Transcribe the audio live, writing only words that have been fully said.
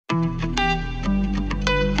Hello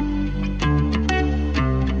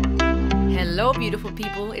beautiful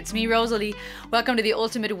people, it's me Rosalie. Welcome to the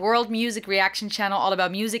ultimate world music reaction channel all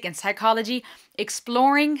about music and psychology,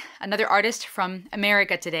 exploring another artist from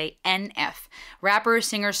America today, NF. Rapper,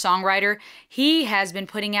 singer, songwriter. He has been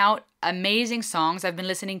putting out amazing songs. I've been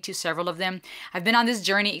listening to several of them. I've been on this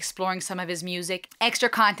journey exploring some of his music. Extra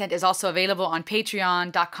content is also available on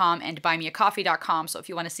patreon.com and buymeacoffee.com. So if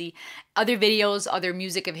you want to see other videos, other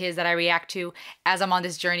music of his that I react to as I'm on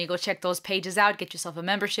this journey, go check those pages out, get yourself a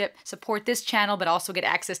membership, support this channel, but also get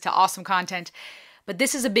access to awesome content. But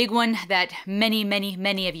this is a big one that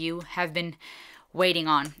many of you have been waiting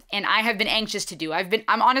on, and I have been anxious to do.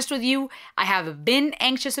 I'm honest with you, I have been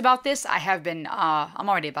anxious about this. I have been, I'm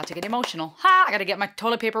already about to get emotional. Ha! I gotta get my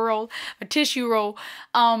toilet paper roll, my tissue roll.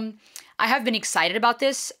 I have been excited about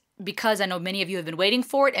this because I know many of you have been waiting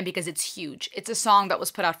for it, and because it's huge. It's a song that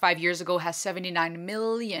was put out 5 years ago, has 79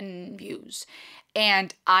 million views.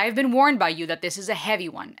 And I've been warned by you that this is a heavy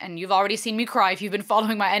one. And you've already seen me cry if you've been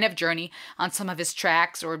following my NF journey on some of his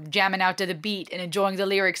tracks or jamming out to the beat and enjoying the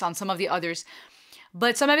lyrics on some of the others.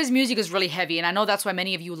 But some of his music is really heavy, and I know that's why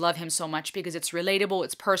many of you love him so much, because it's relatable,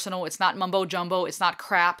 it's personal, it's not mumbo jumbo, it's not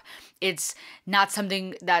crap, it's not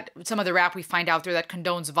something that some of the rap we find out there that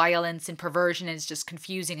condones violence and perversion and is just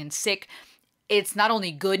confusing and sick. It's not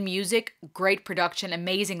only good music, great production,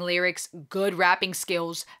 amazing lyrics, good rapping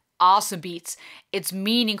skills, awesome beats. It's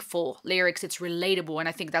meaningful lyrics, it's relatable, and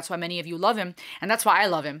I think that's why many of you love him, and that's why I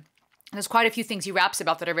love him. There's quite a few things he raps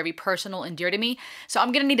about that are very personal and dear to me. So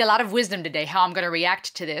I'm going to need a lot of wisdom today, how I'm going to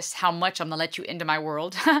react to this, how much I'm going to let you into my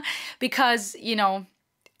world. Because, you know,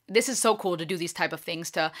 this is so cool to do these type of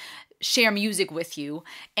things, to share music with you.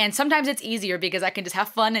 And sometimes it's easier because I can just have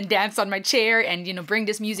fun and dance on my chair and, you know, bring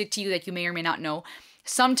this music to you that you may or may not know.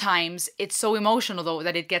 Sometimes it's so emotional, though,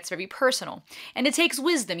 that it gets very personal. And it takes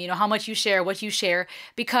wisdom, you know, how much you share, what you share,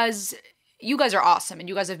 because you guys are awesome, and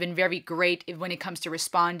you guys have been very great when it comes to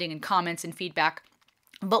responding and comments and feedback.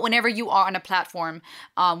 But whenever you are on a platform,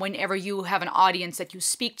 whenever you have an audience that you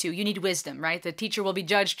speak to, you need wisdom, right? The teacher will be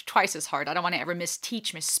judged twice as hard. I don't want to ever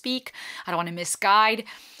misteach, misspeak. I don't want to misguide.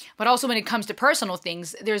 But also when it comes to personal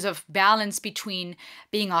things, there's a balance between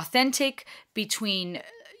being authentic, between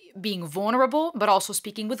being vulnerable, but also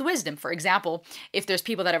speaking with wisdom. For example, if there's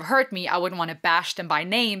people that have hurt me, I wouldn't want to bash them by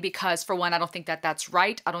name because, for one, I don't think that that's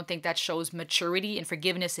right. I don't think that shows maturity and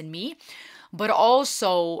forgiveness in me. But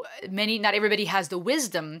also, not everybody has the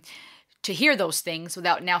wisdom to hear those things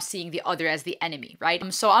without now seeing the other as the enemy,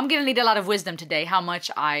 right? So I'm going to need a lot of wisdom today, how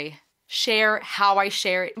much I share, how I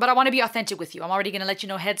share it, but I want to be authentic with you. I'm already going to let you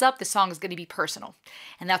know, heads up, the song is going to be personal.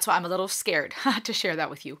 And that's why I'm a little scared to share that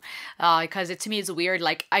with you. Because to me, it's weird.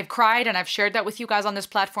 Like, I've cried and I've shared that with you guys on this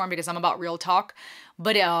platform because I'm about real talk.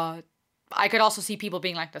 But I could also see people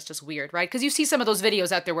being like, that's just weird, right? Because you see some of those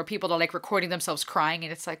videos out there where people are like recording themselves crying,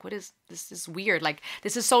 and it's like, what is this? Is weird. Like,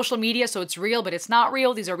 this is social media, so it's real, but it's not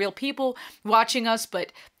real. These are real people watching us,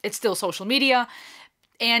 but it's still social media.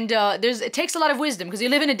 And it takes a lot of wisdom, because you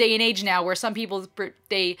live in a day and age now where some people,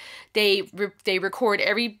 they record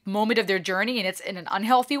every moment of their journey, and it's in an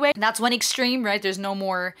unhealthy way. And that's one extreme, right? There's no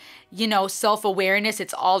more, you know, self-awareness.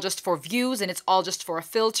 It's all just for views, and it's all just for a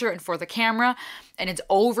filter and for the camera, and it's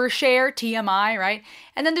overshare, TMI, right?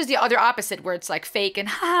 And then there's the other opposite where it's like fake and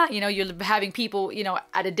you know, you're having people, you know,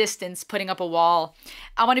 at a distance putting up a wall.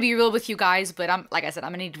 I want to be real with you guys, but like I said,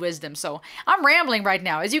 I'm gonna need wisdom. So I'm rambling right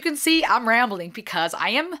now. As you can see, I'm rambling because I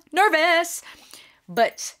am nervous.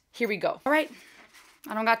 But here we go. All right.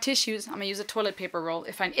 I don't got tissues. I'm gonna use a toilet paper roll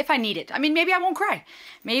if I need it. I mean, maybe I won't cry.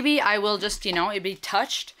 Maybe I will just, you know, it'll be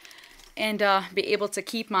touched and be able to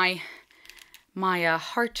keep my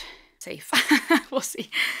heart safe. We'll see.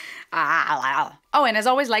 Oh, and as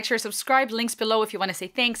always, like, share, subscribe. Links below if you want to say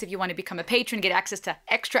thanks, if you want to become a patron, get access to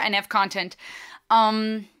extra NF content.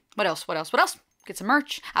 What else? Get some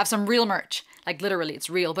merch. I have some real merch. Like, literally, it's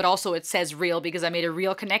real, but also it says real because I made a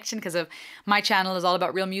real connection, because of my channel is all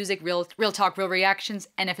about real music, real talk, real reactions.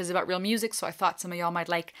 NF is about real music, so I thought some of y'all might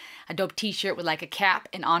like a dope t-shirt with like a cap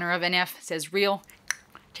in honor of NF. It says real.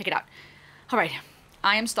 Check it out. All right,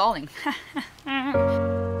 I am stalling.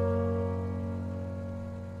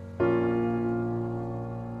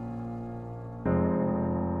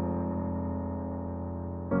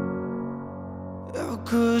 How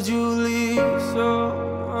could you leave so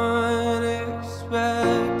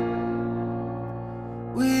unexpected?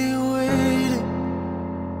 We waited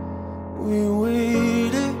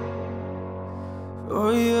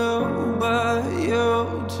for you, but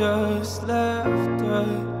you just left us.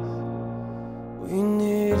 We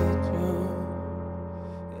needed you,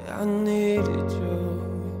 yeah, I needed you.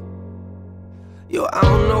 Yo, I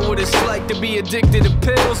don't know what it's like to be addicted to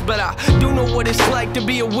pills, but I do know what it's like to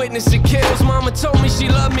be a witness to kills. Mama told me she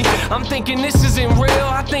loved me, I'm thinking this isn't real.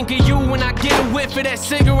 I think of you when I get a whiff of that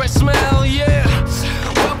cigarette smell, yeah.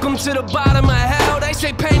 Welcome to the bottom of hell. They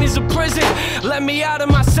say pain is a prison, let me out of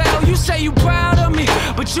my cell. You say you proud of me,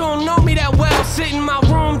 but you don't know me that well. Sit in my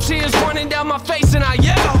room, tears running down my face, and I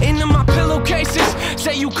yell into my pillowcases.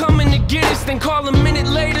 Say you coming to get us, then call a minute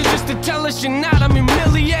later just to tell us you're not. I'm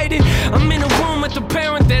humiliated. I'm in a room with a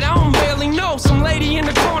parent that I don't barely know. Some lady in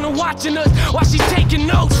the corner watching us while she's taking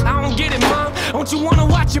notes. I don't get it, mom. Don't you wanna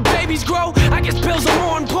watch your babies grow? I guess pills are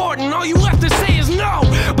more important. All you have to say is no,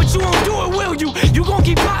 but you won't do it, will you? You gon'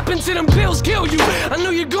 keep popping till them pills kill you. I know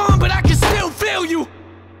you're gone, but I can still feel you.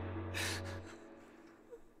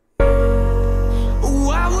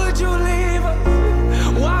 Why would you leave us?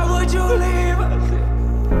 Why would you leave us?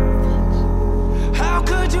 How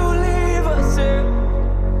could you leave us?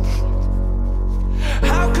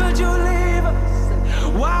 How could you leave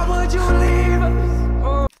us? Why would you leave us?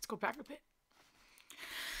 Oh. Let's go back a bit.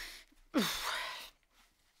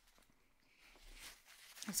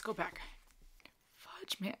 Let's go back.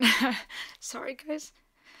 Fudge, man. Sorry, guys.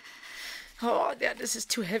 Oh, yeah, this is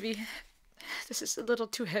too heavy. This is a little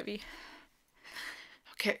too heavy.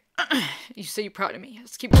 Okay. You say you're proud of me.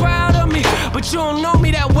 Let's keep proud of me, but you don't know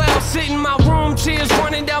me that well. Sit in my room, tears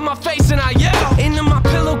running down my face, and I yell into my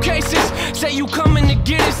pillowcases. Say you coming to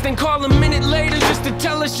get us, then call a minute later just to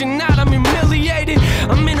tell us you're not. I'm humiliated.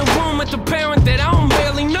 I'm in a room with a parent that I don't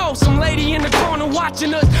barely know. Some lady in the corner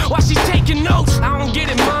watching us while she's taking notes. I don't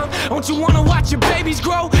get it, mom. Don't you wanna watch your babies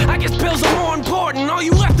grow? I guess pills are more important. All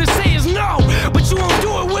you have to say is no, but you won't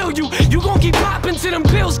do it, will you? You gon' keep popping till them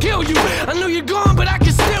pills kill you. I know you're gone, but I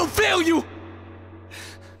can still feel you.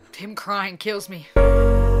 Him crying kills me.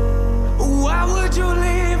 Why would you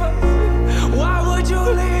leave us? Why would you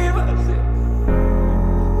leave us?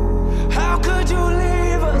 How could you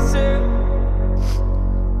leave us?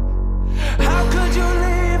 How could you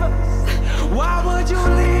leave us? Why would you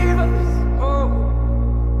leave us?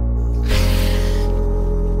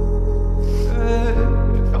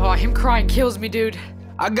 Oh, him crying kills me, dude.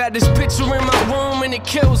 I got this picture in my room and it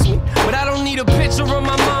kills me, but I don't need a picture of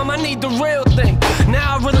my mom, I need the real thing.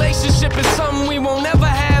 Now a relationship is something we won't ever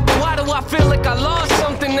have, but why do I feel like I lost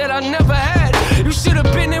something that I never had? You should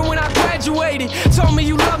have been there when I graduated, told me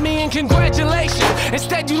you love me and congratulations.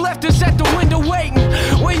 Instead you left us at the window waiting.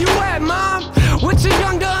 Where you at, mom? We're too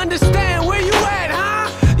young to understand. Where you at,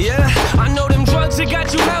 huh? Yeah, I know them drugs that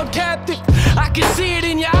got you held captive. I can see it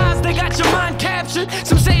in your eyes, they got your mind captured.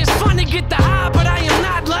 Some say it's fun to get the high, but I am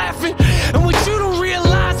not laughing. And what you don't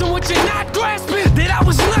realize and what you're not grasping, that I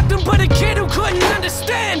was nothing but a kid who couldn't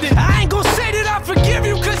understand it. I ain't gonna say that I forgive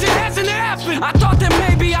you cause it hasn't happened. I thought that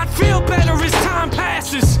maybe I'd feel better as time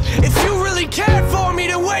passes. If you really cared for me,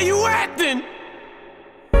 then where you at then?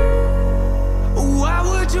 Why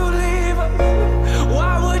would you leave us?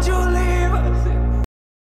 Why would you leave us?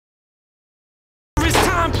 As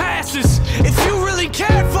time passes, if you really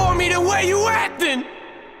cared for me, then where you at then?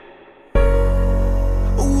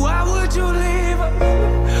 Why would you leave us?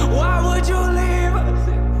 Why would you leave us?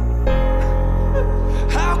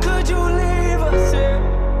 How could you leave us?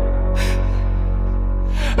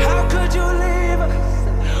 How could you leave us?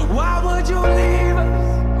 Why would you leave us?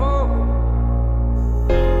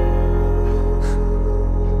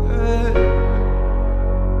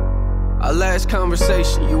 Our last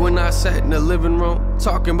conversation, you and I sat in the living room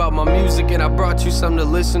talking about my music, and I brought you something to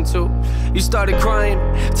listen to. You started crying,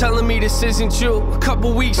 telling me this isn't you. A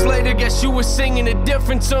couple weeks later, guess you were singing a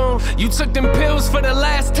different tune. You took them pills for the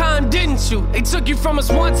last time, didn't you? They took you from us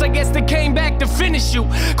once, I guess they came back to finish you.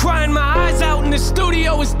 Crying my eyes out in the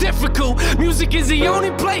studio is difficult. Music is the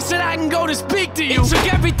only place that I can go to speak to you. It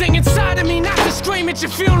took everything inside of me not to scream at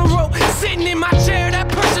your funeral. Sitting in my chair, that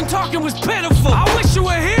person talking was pitiful. I wish you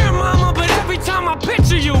were here, mama, but every time I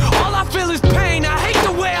picture you, all I feel is pain. I hate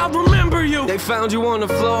the way I remember you. They found you on the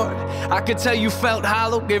floor, I could tell you felt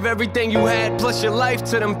hollow. Gave everything you had, plus your life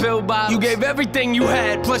to them pill bottles. You gave everything you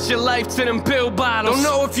had, plus your life to them pill bottles. Don't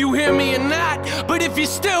know if you hear me or not, but if you're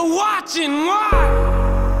still watching, why?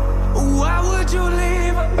 Why would you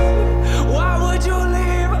leave us? Why would you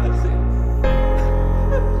leave us?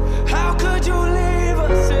 How could you leave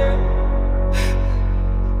us?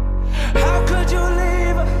 How could you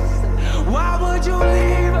leave us? Why would you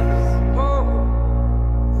leave us?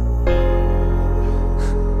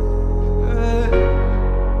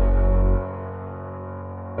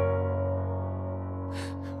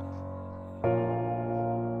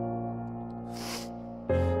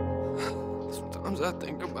 Sometimes I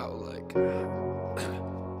think about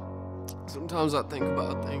sometimes I think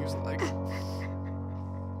about things like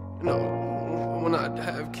You know, when I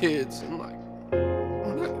have kids and like,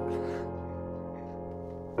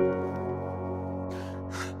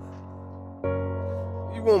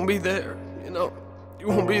 you won't be there, you know? You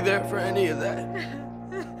won't be there for any of that.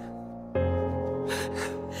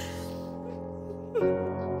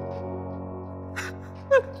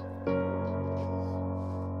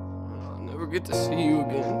 I'll never get to see you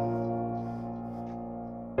again.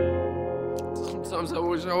 Sometimes I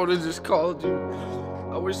wish I would've just called you.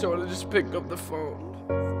 I wish I would've just picked up the phone.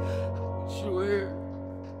 I wish you were here.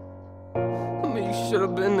 I mean, you should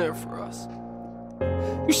have been there for us.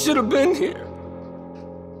 You should have been here.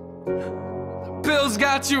 The pills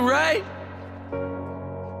got you right.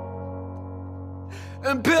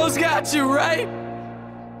 And pills got you right.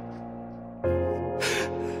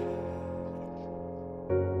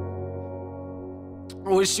 I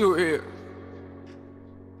wish you were here.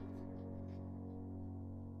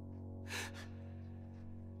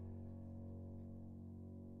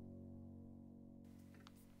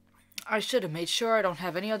 I should have made sure I don't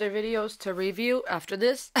have any other videos to review after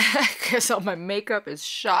this, because all my makeup is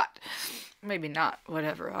shot. Maybe not,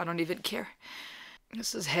 whatever, I don't even care.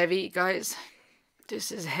 This is heavy, guys.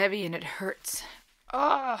 This is heavy and it hurts.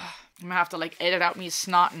 Ah, I'm gonna have to like edit out me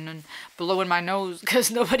snotting and blowing my nose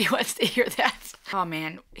because nobody wants to hear that. Oh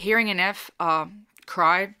man, hearing an F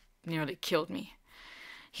cry nearly killed me.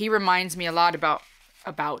 He reminds me a lot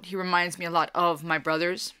he reminds me a lot of my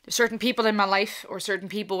brothers. There's certain people in my life, or certain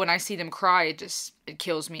people, when I see them cry, it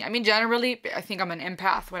kills me. I mean, generally, I think I'm an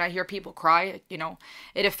empath. When I hear people cry, you know,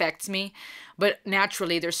 it affects me. But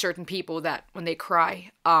naturally, there's certain people that when they cry,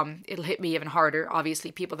 it'll hit me even harder.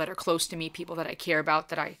 Obviously, people that are close to me, people that I care about,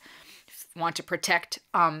 that I want to protect.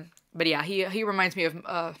 But yeah, he reminds me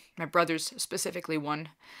of my brothers, specifically one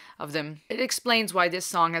of them. It explains why this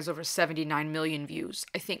song has over 79 million views.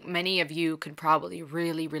 I think many of you can probably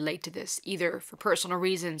really relate to this, either for personal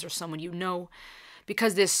reasons or someone you know,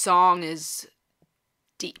 because this song is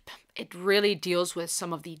deep. It really deals with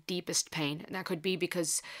some of the deepest pain, and that could be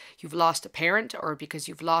because you've lost a parent, or because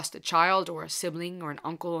you've lost a child or a sibling or an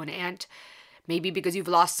uncle or an aunt, maybe because you've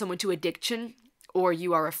lost someone to addiction, or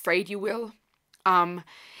you are afraid you will.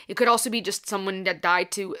 It could also be just someone that died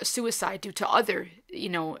to suicide due to other,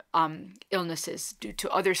 illnesses, due to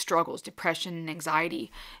other struggles, depression,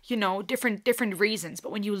 anxiety, different reasons.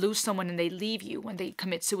 But when you lose someone and they leave you, when they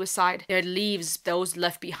commit suicide, it leaves those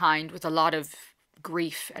left behind with a lot of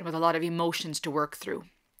grief and with a lot of emotions to work through.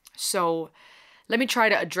 So let me try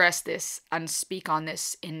to address this and speak on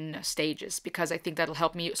this in stages, because I think that'll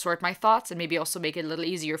help me sort my thoughts and maybe also make it a little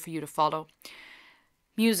easier for you to follow.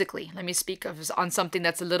 Musically, let me speak on something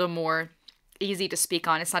that's a little more easy to speak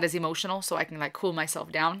on. It's not as emotional, so I can like cool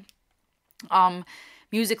myself down.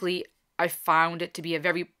 Musically, I found it to be a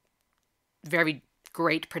very, very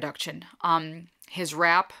great production. His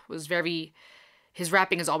rapping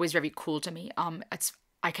is always very cool to me.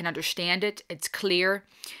 I can understand it. It's clear.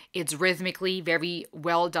 It's rhythmically very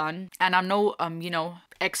well done. And I'm no,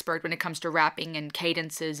 expert when it comes to rapping and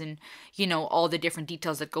cadences and, all the different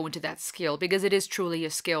details that go into that skill, because it is truly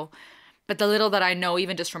a skill. But the little that I know,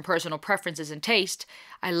 even just from personal preferences and taste,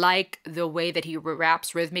 I like the way that he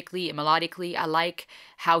raps rhythmically and melodically. I like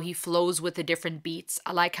how he flows with the different beats.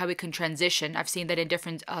 I like how he can transition. I've seen that in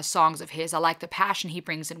different songs of his. I like the passion he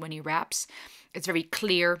brings in when he raps. It's very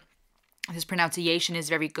clear. His pronunciation is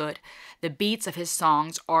very good. The beats of his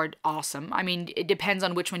songs are awesome. I mean, it depends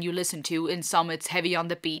on which one you listen to. In some, it's heavy on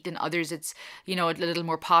the beat. In others, it's, a little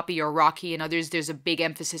more poppy or rocky. In others, there's a big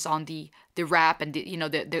emphasis on the rap and,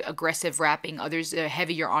 the aggressive rapping. Others are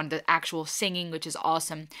heavier on the actual singing, which is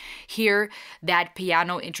awesome. Here, that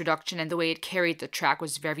piano introduction and the way it carried the track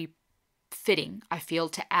was very fitting, I feel,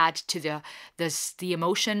 to add to the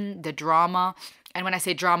emotion, the drama. And when I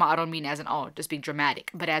say drama, I don't mean as in, just being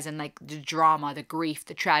dramatic, but as in like the drama, the grief,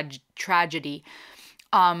 the tragedy,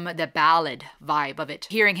 the ballad vibe of it.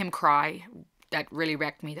 Hearing him cry, that really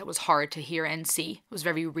wrecked me. That was hard to hear and see. It was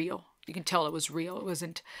very real. You can tell it was real.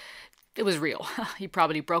 It was real. He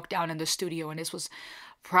probably broke down in the studio, and this was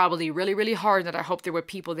probably really, really hard, that I hope there were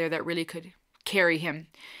people there that really could carry him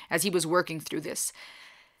as he was working through this.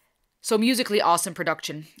 So musically, awesome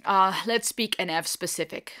production. Let's speak NF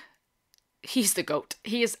specific. He's the GOAT.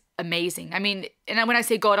 He is amazing. I mean, and when I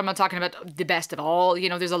say GOAT, I'm not talking about the best of all.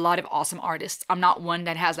 There's a lot of awesome artists. I'm not one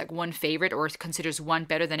that has like one favorite or considers one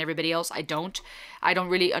better than everybody else. I don't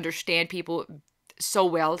really understand people so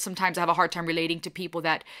well. Sometimes I have a hard time relating to people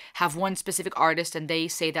that have one specific artist and they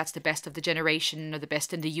say that's the best of the generation or the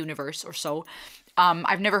best in the universe or so.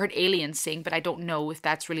 I've never heard aliens sing, but I don't know if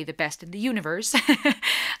that's really the best in the universe.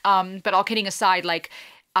 But all kidding aside, like,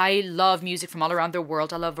 I love music from all around the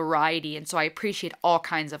world. I love variety. And so I appreciate all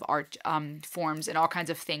kinds of art forms and all kinds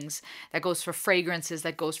of things. That goes for fragrances,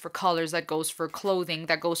 that goes for colors, that goes for clothing,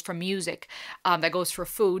 that goes for music, that goes for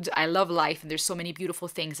foods. I love life, and there's so many beautiful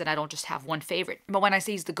things, and I don't just have one favorite. But when I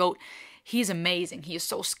say he's the GOAT, he's amazing. He is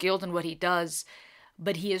so skilled in what he does,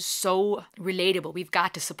 but he is so relatable. We've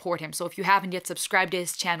got to support him. So if you haven't yet subscribed to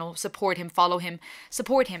his channel, support him, follow him,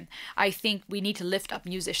 support him. I think we need to lift up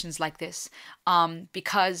musicians like this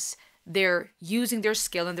because they're using their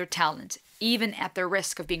skill and their talent, even at the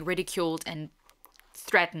risk of being ridiculed and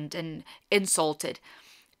threatened and insulted,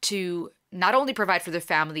 to not only provide for their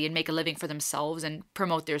family and make a living for themselves and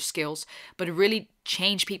promote their skills, but really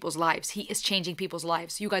change people's lives. He is changing people's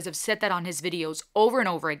lives. You guys have said that on his videos over and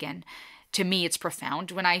over again. To me, it's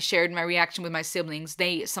profound. When I shared my reaction with my siblings,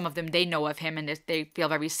 some of them, they know of him and they feel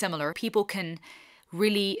very similar. People can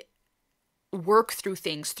really work through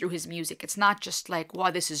things through his music. It's not just like,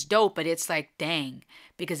 wow, this is dope, but it's like, dang,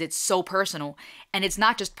 because it's so personal. And it's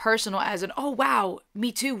not just personal as an, oh, wow,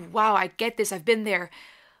 me too. Wow, I get this. I've been there.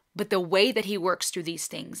 But the way that he works through these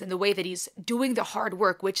things and the way that he's doing the hard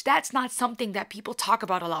work, which that's not something that people talk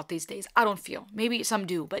about a lot these days. I don't feel. Maybe some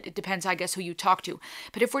do, but it depends, I guess, who you talk to.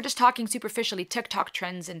 But if we're just talking superficially, TikTok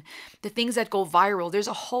trends and the things that go viral, there's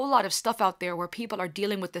a whole lot of stuff out there where people are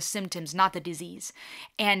dealing with the symptoms, not the disease.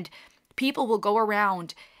 And people will go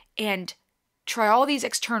around and try all these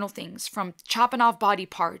external things, from chopping off body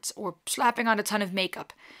parts or slapping on a ton of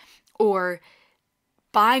makeup or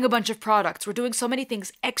buying a bunch of products. We're doing so many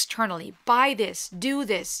things externally. Buy this, do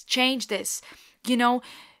this, change this,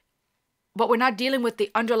 but we're not dealing with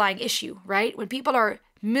the underlying issue, right? When people are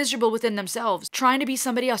miserable within themselves, trying to be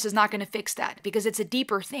somebody else is not going to fix that because it's a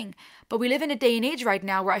deeper thing. But we live in a day and age right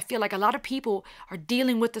now where I feel like a lot of people are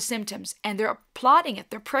dealing with the symptoms and they're applauding it.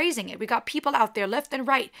 They're praising it. We got people out there left and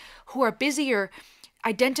right who are busier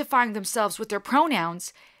identifying themselves with their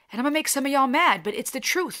pronouns. And I'm going to make some of y'all mad, but it's the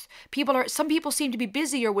truth. Some people seem to be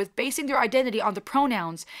busier with basing their identity on the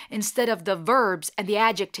pronouns instead of the verbs and the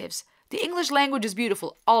adjectives. The English language is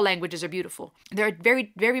beautiful. All languages are beautiful. There are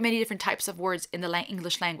very, very many different types of words in the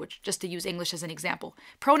English language, just to use English as an example.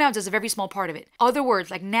 Pronouns is a very small part of it. Other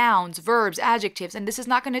words like nouns, verbs, adjectives, and this is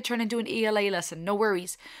not going to turn into an ELA lesson, no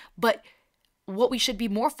worries. But what we should be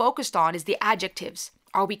more focused on is the adjectives.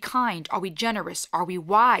 Are we kind? Are we generous? Are we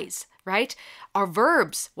wise? Right? Our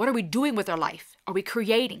verbs, what are we doing with our life? Are we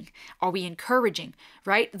creating? Are we encouraging?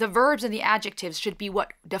 Right? The verbs and the adjectives should be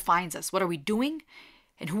what defines us. What are we doing?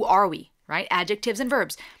 And who are we? Right? Adjectives and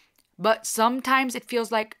verbs. But sometimes it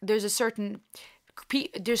feels like there's certain,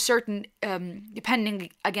 depending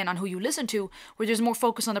again on who you listen to, where there's more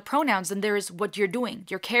focus on the pronouns than there is what you're doing,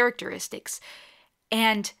 your characteristics.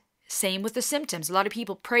 And same with the symptoms. A lot of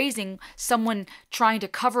people praising someone trying to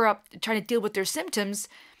cover up, trying to deal with their symptoms,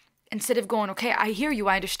 instead of going, okay, I hear you,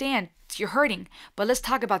 I understand, you're hurting, but let's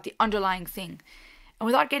talk about the underlying thing. And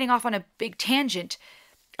without getting off on a big tangent,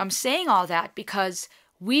 I'm saying all that because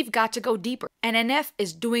we've got to go deeper. And NF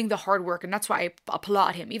is doing the hard work, and that's why I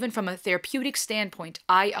applaud him. Even from a therapeutic standpoint,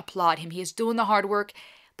 I applaud him. He is doing the hard work,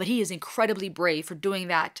 but he is incredibly brave for doing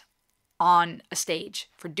that on a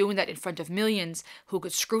stage, for doing that in front of millions who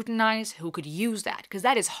could scrutinize, who could use that, because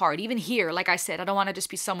that is hard. Even here, like I said, I don't want to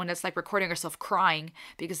just be someone that's like recording herself crying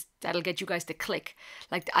because that'll get you guys to click.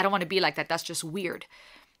 Like, I don't want to be like that. That's just weird.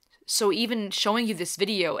 So even showing you this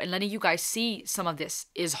video and letting you guys see some of this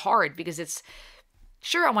is hard because it's,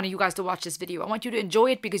 sure, I want you guys to watch this video. I want you to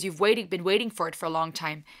enjoy it because you've been waiting for it for a long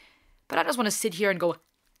time. But I just want to sit here and go,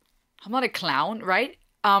 I'm not a clown, right?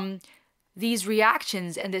 These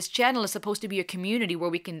reactions and this channel is supposed to be a community where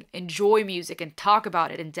we can enjoy music and talk about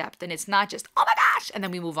it in depth. And it's not just, oh my gosh, and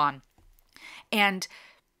then we move on. And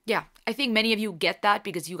yeah, I think many of you get that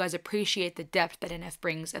because you guys appreciate the depth that NF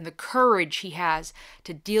brings and the courage he has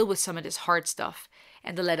to deal with some of this hard stuff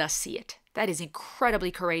and to let us see it. That is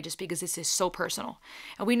incredibly courageous because this is so personal.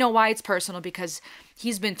 And we know why it's personal because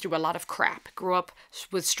he's been through a lot of crap, grew up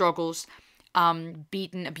with struggles,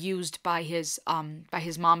 beaten, abused by his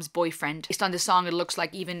mom's boyfriend. Based on the song, it looks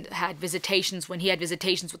like even had visitations when he had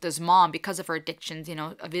visitations with his mom because of her addictions.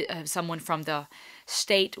 Someone from the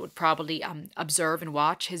state would probably observe and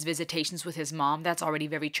watch his visitations with his mom. That's already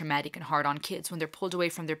very traumatic and hard on kids when they're pulled away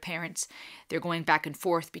from their parents. They're going back and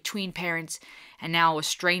forth between parents, and now a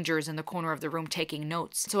stranger is in the corner of the room taking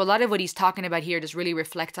notes. So a lot of what he's talking about here just really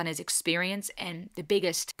reflects on his experience, and the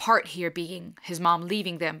biggest part here being his mom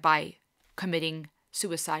leaving them by committing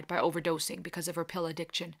suicide, by overdosing because of her pill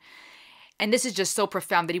addiction. And this is just so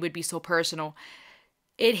profound that he would be so personal.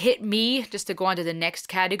 It hit me, just to go on to the next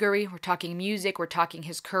category. We're talking music, we're talking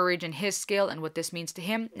his courage and his skill and what this means to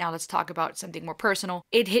him. Now let's talk about something more personal.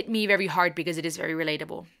 It hit me very hard because it is very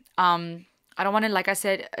relatable. I don't want to, like I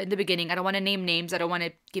said in the beginning, I don't want to name names. I don't want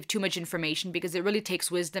to give too much information because it really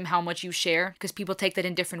takes wisdom how much you share, because people take that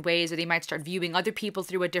in different ways, or they might start viewing other people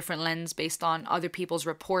through a different lens based on other people's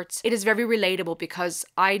reports. It is very relatable because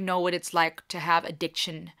I know what it's like to have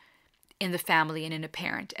addiction in the family and in a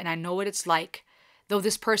parent. And I know what it's like, though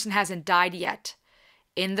this person hasn't died yet,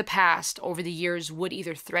 in the past, over the years, would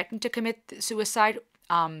either threaten to commit suicide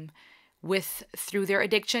through their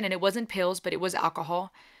addiction, and it wasn't pills, but it was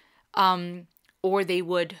alcohol. Or they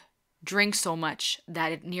would drink so much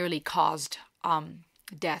that it nearly caused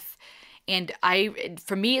death. And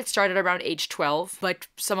for me, it started around age 12, but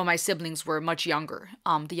some of my siblings were much younger,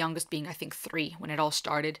 the youngest being, I think, 3 when it all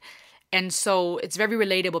started. And so it's very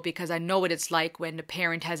relatable because I know what it's like when a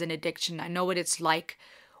parent has an addiction. I know what it's like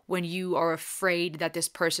when you are afraid that this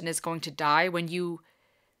person is going to die, when you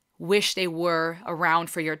wish they were around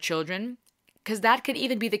for your children, because that could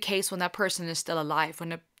even be the case when that person is still alive.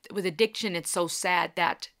 With addiction, it's so sad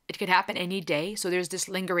that it could happen any day. So there's this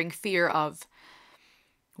lingering fear of,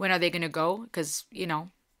 when are they going to go? Because,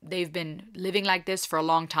 they've been living like this for a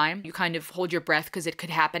long time. You kind of hold your breath because it could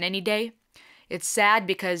happen any day. It's sad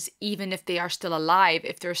because even if they are still alive,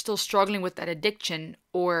 if they're still struggling with that addiction,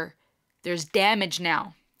 or there's damage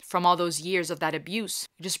now from all those years of that abuse,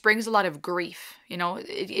 it just brings a lot of grief.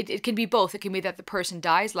 It can be both. It can be that the person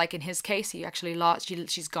dies, like in his case, he actually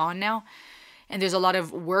she's gone now. And there's a lot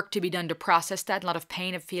of work to be done to process that, a lot of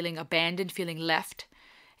pain of feeling abandoned, feeling left.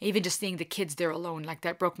 Even just seeing the kids there alone, like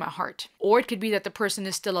that broke my heart. Or it could be that the person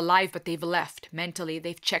is still alive, but they've left mentally,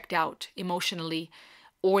 they've checked out emotionally,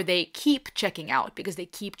 or they keep checking out because they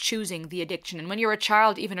keep choosing the addiction. And when you're a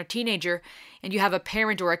child, even a teenager, and you have a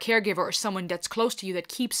parent or a caregiver or someone that's close to you that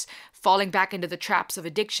keeps falling back into the traps of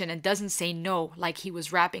addiction and doesn't say no, like he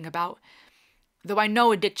was rapping about. Though I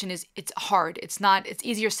know addiction it's hard. It's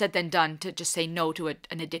easier said than done to just say no to an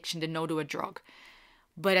addiction, to no to a drug.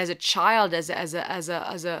 But as a child, as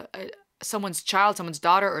someone's child, someone's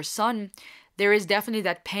daughter or son, there is definitely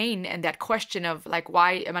that pain and that question of, like,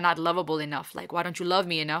 why am I not lovable enough? Like, why don't you love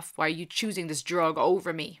me enough? Why are you choosing this drug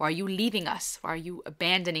over me? Why are you leaving us? Why are you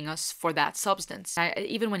abandoning us for that substance?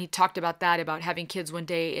 Even when he talked about that, about having kids one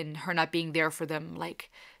day and her not being there for them,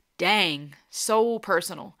 like, dang, so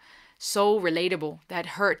personal. So relatable, that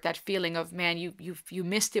hurt, that feeling of, man, you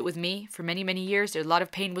missed it with me for many, many years. There's a lot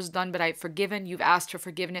of pain was done, but I've forgiven. You've asked for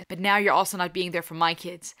forgiveness, but now you're also not being there for my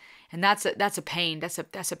kids, and that's a pain. That's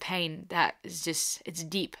a pain that is just, it's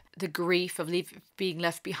deep. The grief of being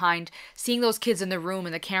left behind, seeing those kids in the room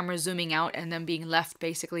and the camera zooming out and them being left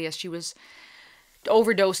basically as she was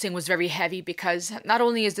overdosing was very heavy, because not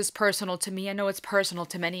only is this personal to me, I know it's personal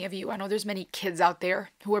to many of you. I know there's many kids out there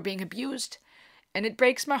who are being abused. And it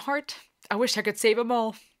breaks my heart. I wish I could save them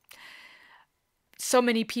all. So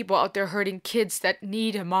many people out there hurting, kids that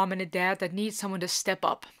need a mom and a dad, that need someone to step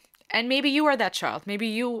up. And maybe you are that child. Maybe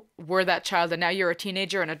you were that child and now you're a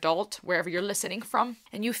teenager, an adult, wherever you're listening from,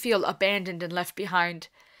 and you feel abandoned and left behind.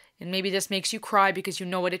 And maybe this makes you cry because you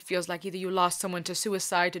know what it feels like. Either you lost someone to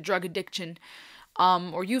suicide, to drug addiction,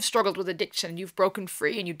 or you've struggled with addiction, you've broken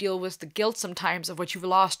free, and you deal with the guilt sometimes of what you've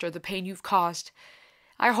lost or the pain you've caused.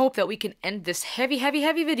 I hope that we can end this heavy, heavy,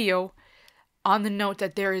 heavy video on the note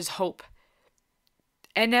that there is hope.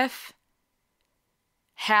 NF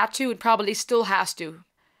had to, and probably still has to,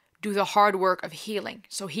 do the hard work of healing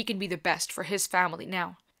so he can be the best for his family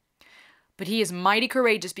now. But he is mighty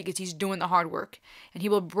courageous because he's doing the hard work. And he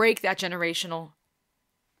will break that generational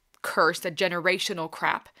curse, that generational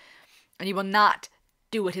crap. And he will not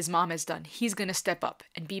do what his mom has done. He's going to step up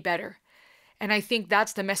and be better. And I think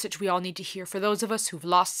that's the message we all need to hear. For those of us who've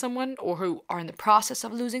lost someone, or who are in the process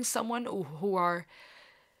of losing someone, or who are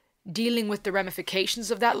dealing with the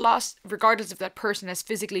ramifications of that loss, regardless if that person has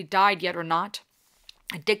physically died yet or not.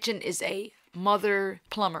 Addiction is a mother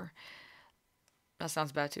plumber. That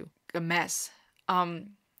sounds bad too. A mess.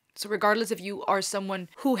 So regardless if you are someone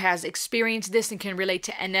who has experienced this and can relate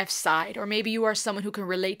to NF's side, or maybe you are someone who can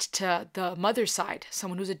relate to the mother's side,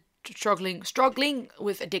 someone who's struggling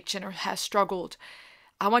with addiction or has struggled,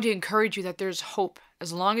 I want to encourage you that there's hope.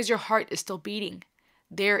 As long as your heart is still beating,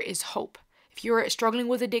 there is hope. If you're struggling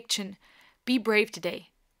with addiction, be brave today.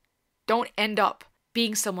 Don't end up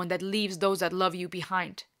being someone that leaves those that love you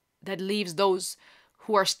behind, that leaves those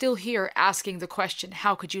who are still here asking the question,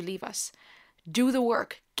 how could you leave us? Do the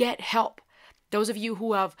work. Get help. Those of you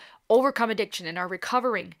who have overcome addiction and are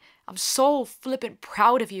recovering, I'm so flippin'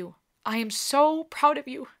 proud of you. I am so proud of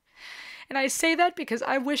you. And I say that because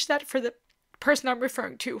I wish that for the person I'm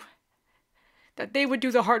referring to, that they would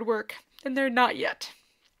do the hard work, and they're not yet.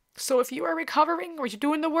 So if you are recovering or you're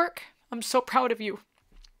doing the work, I'm so proud of you.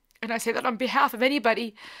 And I say that on behalf of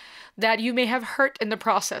anybody that you may have hurt in the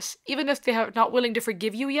process, even if they are not willing to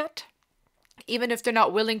forgive you yet, even if they're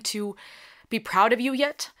not willing to be proud of you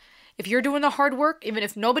yet. If you're doing the hard work, even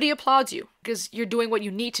if nobody applauds you, because you're doing what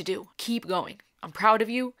you need to do, keep going. I'm proud of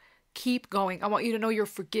you. Keep going. I want you to know you're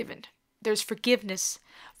forgiven. There's forgiveness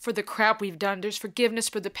for the crap we've done. There's forgiveness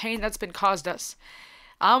for the pain that's been caused us.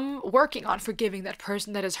 I'm working on forgiving that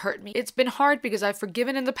person that has hurt me. It's been hard because I've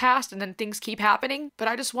forgiven in the past and then things keep happening. But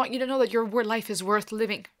I just want you to know that your life is worth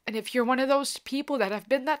living. And if you're one of those people that have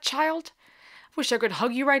been that child, I wish I could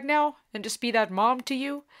hug you right now and just be that mom to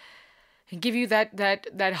you and give you that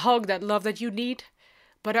hug, that love that you need.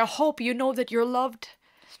 But I hope you know that you're loved.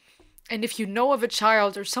 And if you know of a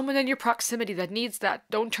child or someone in your proximity that needs that,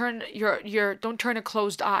 don't turn a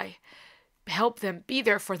closed eye. Help them. Be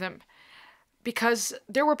there for them. Because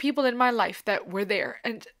there were people in my life that were there,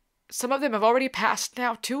 and some of them have already passed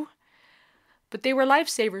now too. But they were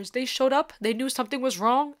lifesavers. They showed up. They knew something was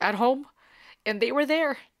wrong at home, and they were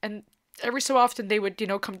there. And every so often they would,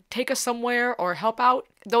 come take us somewhere or help out.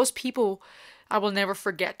 Those people I will never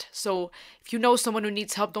forget. So if you know someone who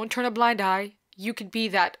needs help, don't turn a blind eye. You could be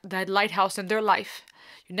that lighthouse in their life.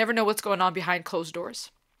 You never know what's going on behind closed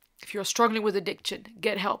doors. If you're struggling with addiction,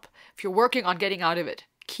 get help. If you're working on getting out of it,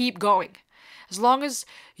 keep going. As long as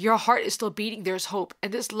your heart is still beating, there's hope.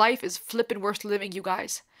 And this life is flippin' worth living, you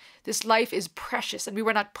guys. This life is precious, and we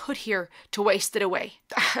were not put here to waste it away.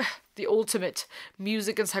 The ultimate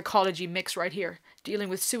music and psychology mix right here. Dealing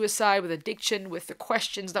with suicide, with addiction, with the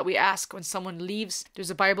questions that we ask when someone leaves. There's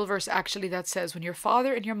a Bible verse actually that says, when your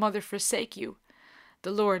father and your mother forsake you,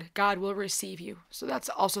 the Lord, God, will receive you. So that's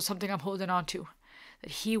also something I'm holding on to.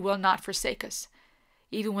 That He will not forsake us.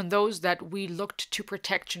 Even when those that we looked to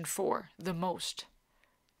protection for the most,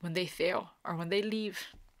 when they fail or when they leave.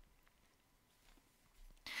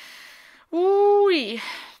 Ooh-wee.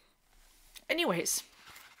 Anyways,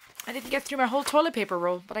 I didn't get through my whole toilet paper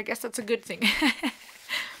roll, but I guess that's a good thing.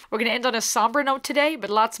 We're going to end on a somber note today, but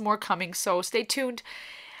lots more coming, so stay tuned.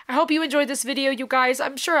 I hope you enjoyed this video, you guys.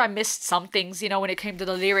 I'm sure I missed some things, when it came to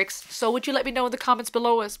the lyrics. So would you let me know in the comments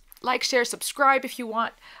below? As like, share, subscribe if you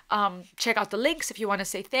want. Check out the links if you want to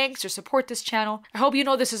say thanks or support this channel. I hope you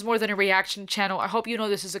know this is more than a reaction channel. I hope you know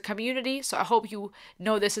this is a community. So I hope you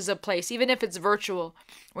know this is a place, even if it's virtual,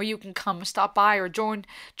 where you can come stop by or join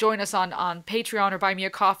us on Patreon or buy me a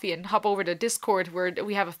coffee and hop over to Discord where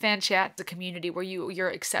we have a fan chat. It's a community where you're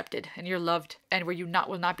accepted and you're loved and where you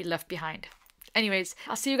will not be left behind. Anyways,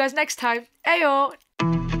 I'll see you guys next time. Ayo!